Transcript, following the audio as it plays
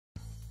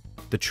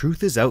The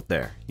truth is out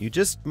there, you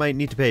just might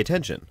need to pay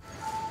attention.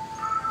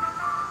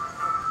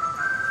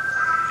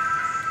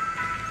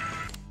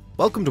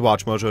 Welcome to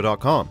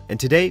WatchMojo.com, and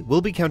today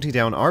we'll be counting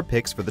down our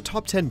picks for the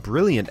top 10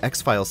 brilliant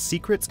X-Files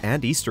secrets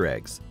and Easter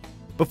eggs.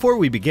 Before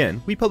we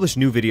begin, we publish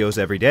new videos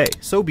every day,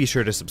 so be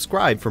sure to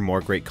subscribe for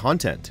more great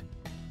content.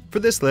 For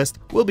this list,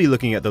 we'll be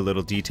looking at the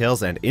little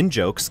details and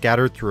in-jokes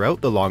scattered throughout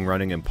the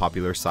long-running and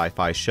popular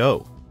sci-fi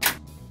show.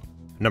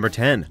 Number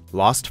 10.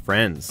 Lost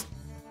Friends.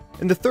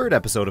 In the third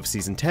episode of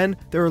Season 10,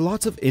 there are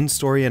lots of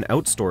in-story and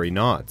out-story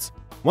nods.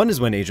 One is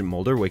when Agent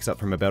Mulder wakes up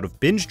from a bout of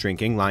binge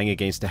drinking lying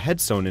against a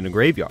headstone in a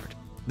graveyard.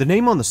 The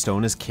name on the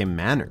stone is Kim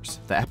Manners.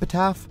 The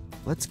epitaph?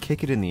 Let's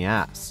kick it in the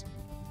ass.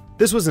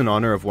 This was in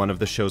honor of one of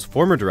the show's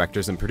former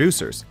directors and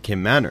producers,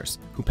 Kim Manners,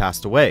 who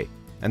passed away,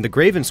 and the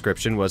grave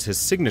inscription was his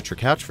signature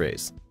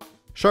catchphrase.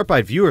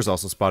 Sharp-eyed viewers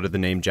also spotted the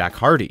name Jack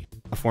Hardy,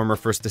 a former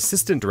first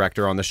assistant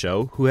director on the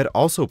show who had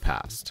also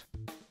passed.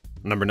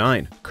 Number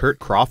 9. Kurt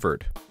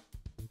Crawford.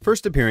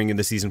 First appearing in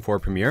the Season 4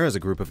 premiere as a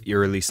group of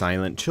eerily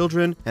silent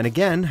children, and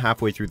again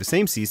halfway through the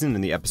same season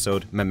in the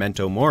episode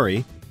Memento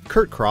Mori,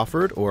 Kurt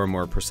Crawford, or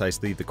more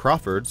precisely the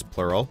Crawfords,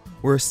 plural,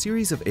 were a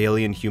series of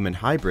alien-human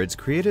hybrids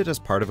created as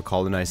part of a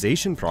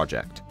colonization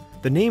project.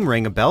 The name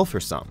rang a bell for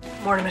some.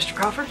 Morning, Mr.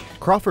 Crawford.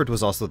 Crawford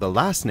was also the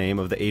last name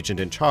of the agent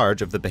in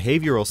charge of the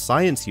behavioral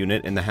science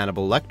unit in the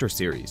Hannibal Lecter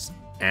series.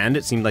 And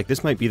it seemed like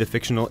this might be the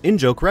fictional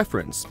in-joke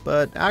reference,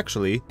 but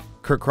actually,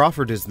 Kurt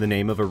Crawford is the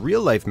name of a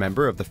real-life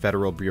member of the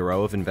Federal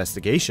Bureau of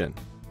Investigation.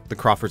 The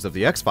Crawfords of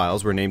the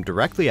X-Files were named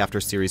directly after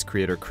series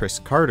creator Chris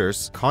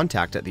Carter's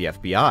contact at the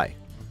FBI.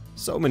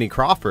 So many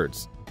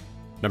Crawfords.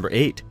 Number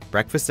 8.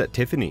 Breakfast at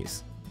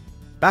Tiffany's.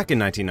 Back in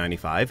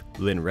 1995,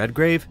 Lynn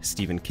Redgrave,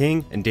 Stephen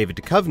King, and David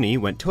Duchovny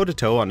went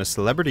toe-to-toe on a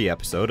celebrity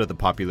episode of the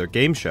popular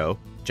game show,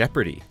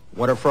 Jeopardy!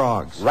 What are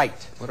frogs?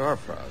 Right, what are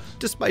frogs?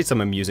 Despite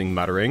some amusing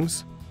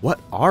mutterings, what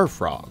are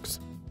frogs?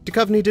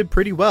 Duchovny did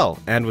pretty well,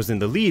 and was in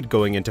the lead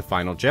going into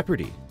Final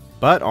Jeopardy!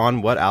 But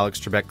on what Alex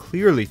Trebek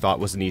clearly thought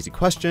was an easy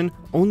question,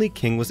 only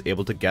King was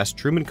able to guess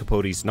Truman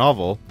Capote's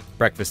novel,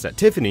 Breakfast at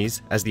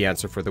Tiffany's, as the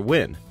answer for the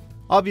win.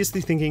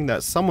 Obviously thinking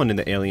that someone in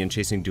the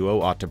alien-chasing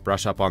duo ought to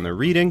brush up on their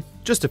reading,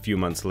 just a few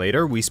months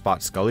later we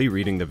spot Scully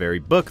reading the very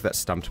book that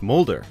stumped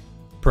Mulder.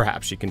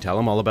 Perhaps she can tell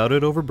him all about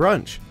it over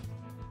brunch.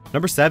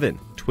 Number 7.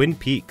 Twin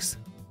Peaks.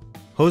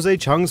 Jose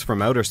Chung's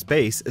From Outer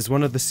Space is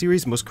one of the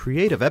series' most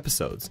creative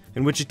episodes,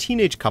 in which a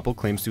teenage couple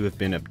claims to have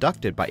been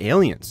abducted by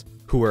aliens,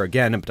 who were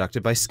again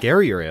abducted by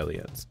scarier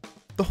aliens.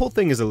 The whole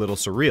thing is a little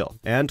surreal,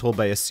 and told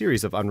by a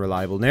series of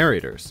unreliable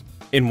narrators.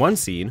 In one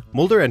scene,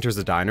 Mulder enters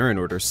a diner and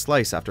orders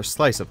slice after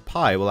slice of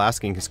pie while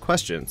asking his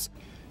questions.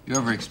 You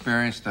ever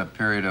experienced a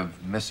period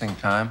of missing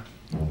time?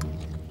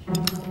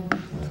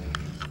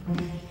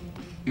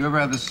 You ever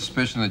had the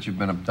suspicion that you've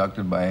been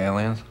abducted by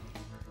aliens?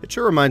 It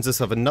sure reminds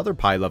us of another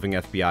pie-loving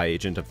FBI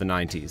agent of the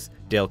 90s,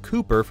 Dale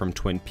Cooper from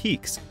Twin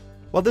Peaks.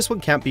 While this one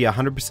can't be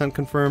 100%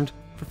 confirmed,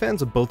 for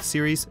fans of both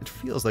series, it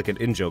feels like an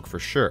in-joke for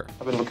sure.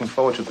 I've been looking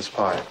forward to this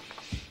pie.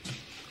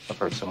 I've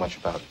heard so much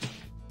about it.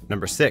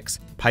 Number 6.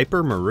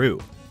 Piper Maru.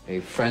 A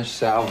French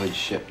salvage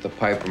ship, the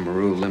Piper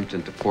Maru, limped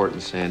into port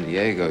in San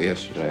Diego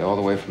yesterday, all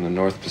the way from the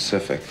North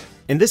Pacific.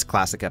 In this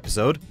classic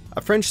episode,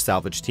 a French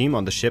salvage team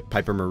on the ship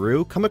Piper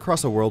Maru come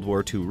across a World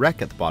War II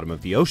wreck at the bottom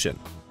of the ocean.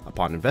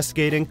 Upon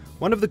investigating,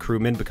 one of the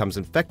crewmen becomes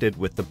infected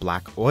with the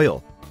black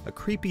oil, a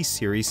creepy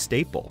series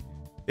staple.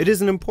 It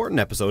is an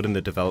important episode in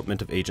the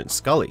development of Agent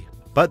Scully,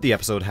 but the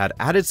episode had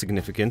added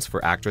significance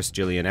for actress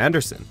Gillian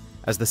Anderson,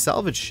 as the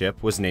salvage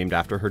ship was named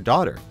after her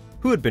daughter,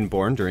 who had been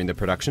born during the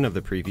production of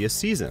the previous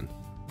season.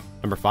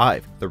 Number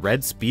 5. The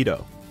Red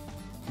Speedo.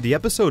 The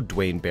episode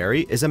Dwayne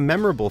Barry is a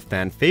memorable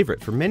fan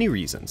favorite for many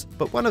reasons,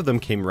 but one of them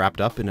came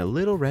wrapped up in a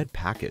little red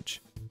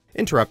package.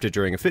 Interrupted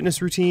during a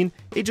fitness routine,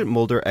 Agent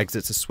Mulder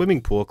exits a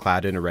swimming pool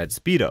clad in a red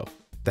Speedo.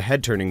 The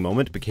head-turning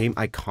moment became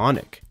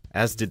iconic,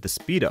 as did the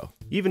Speedo,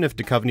 even if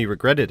Duchovny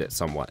regretted it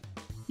somewhat.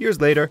 Years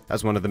later,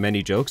 as one of the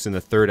many jokes in the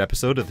third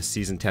episode of the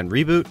Season 10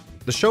 reboot,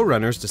 the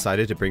showrunners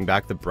decided to bring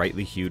back the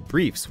brightly hued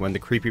briefs when the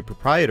creepy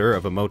proprietor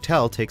of a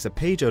motel takes a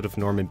page out of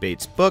Norman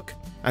Bates' book,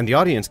 and the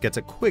audience gets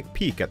a quick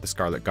peek at the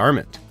Scarlet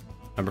Garment.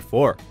 Number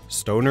 4.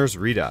 Stoner's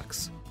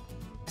Redux.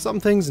 Some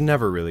things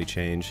never really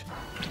change.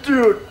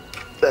 Dude,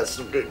 that's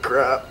some good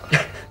crap.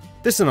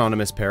 This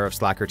anonymous pair of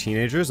slacker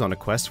teenagers on a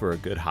quest for a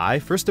good high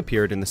first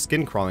appeared in the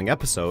skin-crawling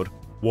episode,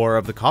 War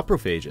of the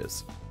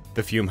Coprophages.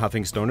 The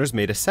fume-huffing stoners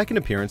made a second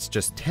appearance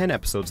just 10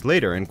 episodes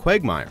later in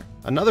Quagmire,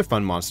 another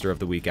fun Monster of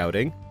the Week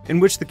outing, in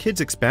which the kids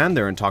expand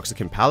their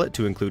intoxicant palate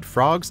to include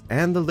frogs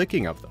and the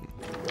licking of them.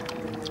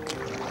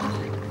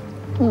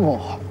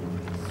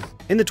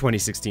 In the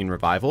 2016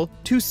 revival,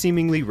 two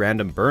seemingly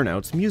random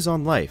burnouts muse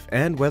on life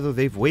and whether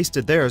they've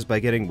wasted theirs by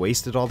getting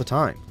wasted all the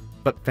time.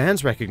 But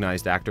fans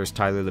recognized actors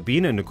Tyler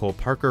Labine and Nicole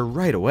Parker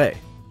right away.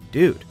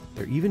 Dude,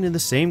 they're even in the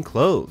same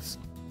clothes.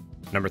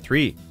 Number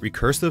 3.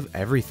 Recursive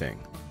Everything.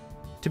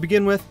 To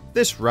begin with,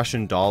 this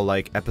Russian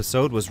doll-like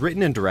episode was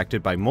written and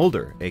directed by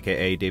Mulder,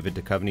 aka David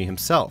Duchovny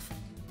himself.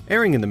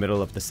 Airing in the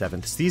middle of the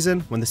 7th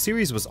season, when the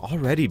series was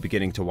already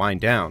beginning to wind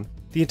down,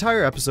 The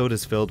entire episode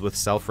is filled with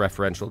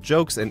self-referential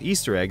jokes and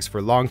Easter eggs for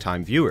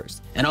longtime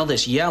viewers. And all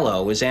this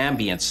yellow is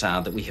ambient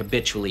sound that we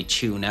habitually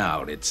tune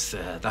out. It's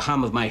the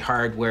hum of my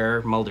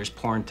hardware, Mulder's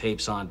porn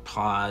tapes on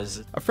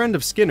pause. A friend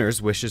of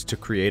Skinner's wishes to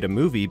create a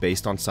movie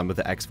based on some of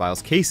the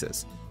X-Files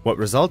cases. What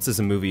results is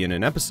a movie in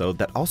an episode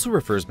that also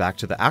refers back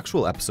to the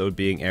actual episode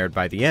being aired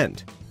by the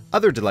end.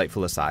 Other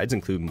delightful asides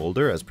include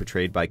Mulder as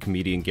portrayed by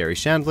comedian Gary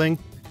Shandling,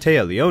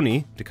 Téa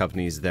Leoni,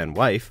 Duchovny's then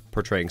wife,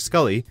 portraying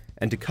Scully,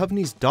 and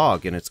Duchovny's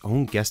dog in its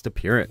own guest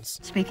appearance.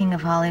 Speaking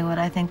of Hollywood,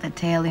 I think that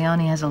Téa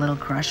Leoni has a little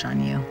crush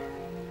on you.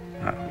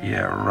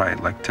 Yeah, right.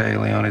 Like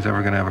Téa Leoni's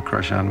ever gonna have a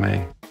crush on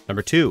me.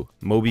 Number 2.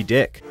 Moby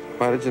Dick.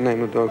 Why did you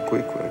name the dog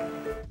Quick-Quick?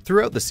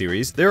 Throughout the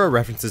series, there are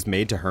references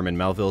made to Herman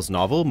Melville's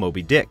novel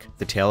Moby Dick,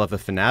 the tale of a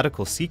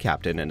fanatical sea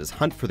captain and his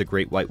hunt for the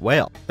great white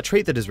whale, a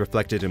trait that is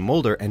reflected in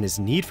Mulder and his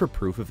need for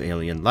proof of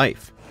alien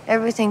life.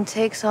 Everything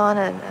takes on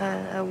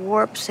a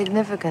warped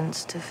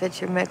significance to fit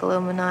your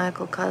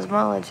megalomaniacal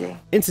cosmology.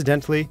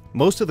 Incidentally,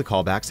 most of the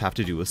callbacks have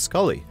to do with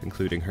Scully,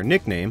 including her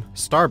nickname,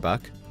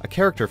 Starbuck, a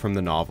character from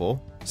the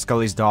novel,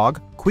 Scully's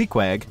dog,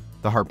 Queequeg,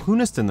 the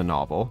harpoonist in the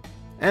novel,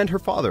 and her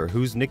father,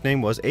 whose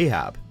nickname was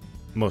Ahab.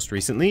 Most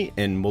recently,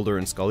 in Mulder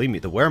and Scully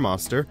Meet the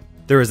Weremonster,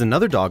 there is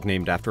another dog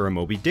named after a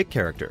Moby Dick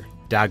character,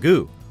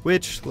 Daggoo,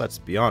 which, let's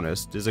be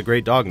honest, is a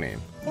great dog name.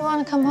 You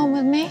want to come home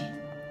with me?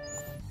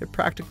 It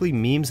practically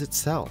memes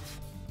itself.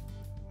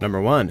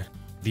 Number 1.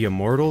 The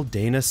immortal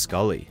Dana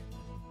Scully.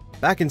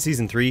 Back in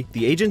Season 3,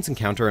 the agents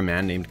encounter a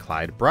man named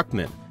Clyde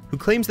Bruckman, who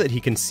claims that he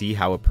can see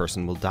how a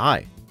person will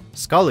die.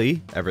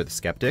 Scully, ever the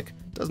skeptic,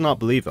 does not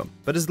believe him,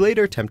 but is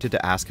later tempted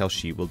to ask how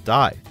she will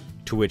die,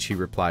 to which he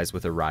replies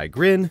with a wry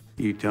grin,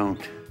 "You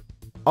don't."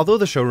 Although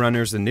the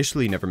showrunners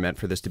initially never meant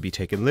for this to be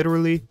taken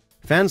literally,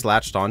 fans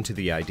latched on to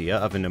the idea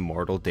of an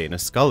immortal Dana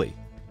Scully.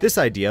 This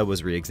idea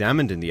was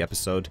re-examined in the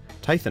episode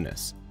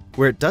Tithanus,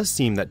 where it does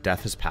seem that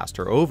death has passed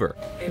her over.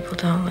 People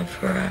don't live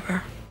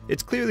forever.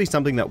 It's clearly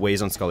something that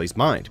weighs on Scully's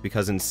mind,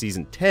 because in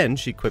Season 10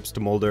 she quips to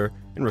Mulder,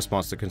 in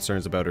response to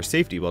concerns about her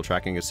safety while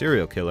tracking a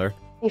serial killer,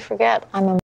 You forget I'm